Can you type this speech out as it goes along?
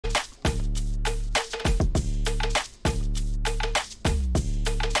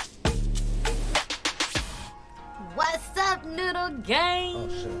Noodle Gang. Oh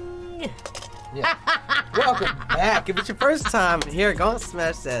shit. Yeah. Welcome back. If it's your first time here, go and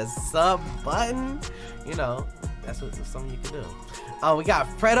smash that sub button. You know, that's something you can do. We got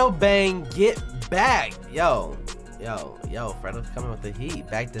Fredo Bang, Get Back. Yo, Fredo's coming with the heat,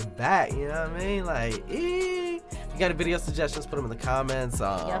 back to back. You know what I mean? Like, if you got any video suggestions, put them in the comments.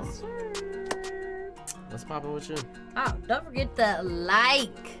 Yes, sir. What's popping with you? Oh, don't forget to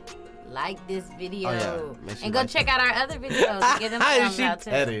like this video. Oh, yeah. Make sure and go check out our other videos. Get them thumbs out too.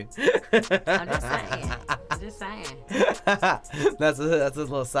 Petty. I'm just saying. That's a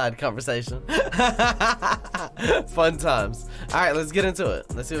little side conversation. Fun times. All right, let's get into it.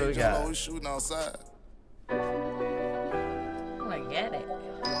 Let's see what we got. Always shooting outside. Oh, I get it.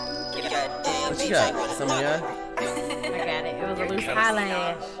 What you got? Somebody got? I got it. It was a loose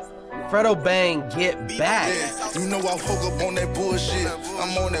eyelash. Fredo Bang, Get Back. Yeah, you know I woke up on that bullshit.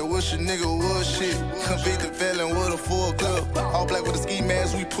 I'm on that wish a nigga would shit. Convicted felon with a full clip. All black with a ski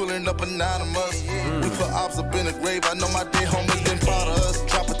mask, we pulling up anonymous. We put ops up in the grave. I know my dead homies been proud of us.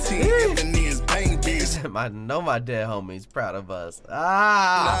 Drop a T, Ebony is bang bitch. I know my dead homie's proud of us.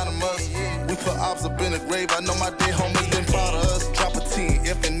 Anonymous. We put ops up in the grave. I know my dead homies been proud of us. Drop a T,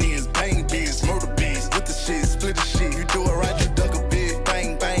 Ebony is bang bitch. Murder beast with the shit, split the shit. You do it right, you dunk a bit.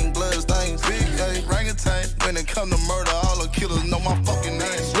 Bang bang, blood stains. Big A, orangutan. When it come to murder, all the killers know my fucking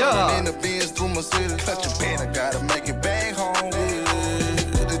name. Yeah. In the Benz through my city. Clutch your pen, I gotta make it back home.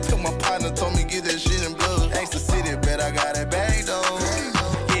 Yeah. They took my partner, told me get that shit in blood. Ask the city, bet I got it back though.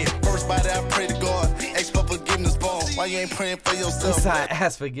 Yeah, first body I pray to God. Ask for forgiveness for him. Why you ain't praying for yourself? Yes, I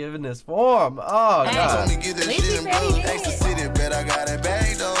ask forgiveness for him. Oh, Hey. God. Told me get that shit in blood. Ask the city, bet I got it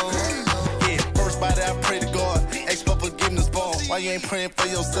back though. Yeah, first body I pray to God. Ask for forgiveness for him. Why you ain't praying for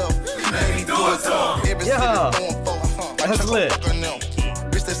yourself? You made me do it to him. Every city Yeah. going for That's lit.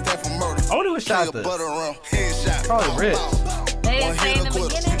 Bitch that stand for murder. I wonder who shot this. Headshot. Probably Rich. They didn't say in the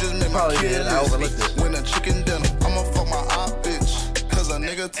beginning. Probably did. I overlooked it. When a chicken dinner, I'ma fuck my op bitch. Cause a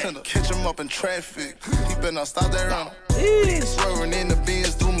nigga tender. Catch him up in traffic. He better stop that runner. Swerving in the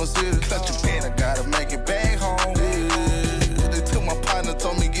Benz through my city. Clutch your pen, I gotta make it back home. Yeah. They took my partner,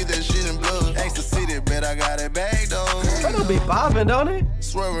 told me get that shit in blood. Ask the city, bet I got it back though. Fredo be bobbing, don't he?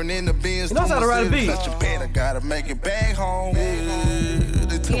 Swerving in the Benz He knows how to ride a beat. Clutch your pen, I gotta make it back home. Yeah.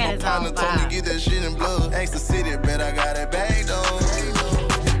 They took got my his partner, own told me vibe. get that shit in blood. Ask the city, bet I got it back though.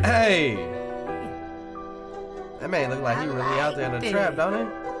 Hey. That man look like he really out there in the trap, don't he?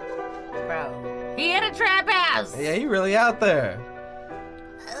 Bro. He in a trap house. Yeah, he really out there.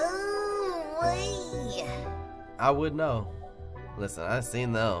 Oh, I would know. Listen, I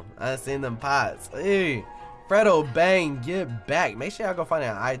seen them. I seen them pots. Hey, Fredo Bang, Get Back. Make sure y'all go find it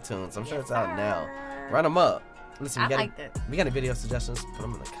on iTunes. I'm sure it's out now. Run them up. Listen, I like that. we got any video suggestions? Put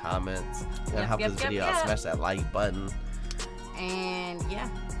them in the comments. You gotta help Yep, this yep, video yep. out. Smash that like button. And yeah.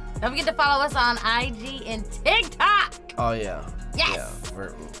 Don't forget to follow us on IG and TikTok. Oh yeah. Yes. Yeah,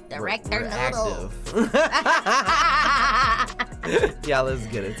 we're Director active. Yeah, let's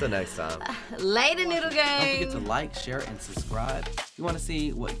get it. Till next time. Later, Noodle Don't Gang. forget to like, share, and subscribe. If you want to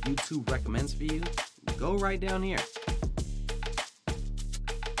see what YouTube recommends for you, go right down here.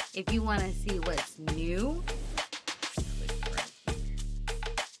 If you want to see what's new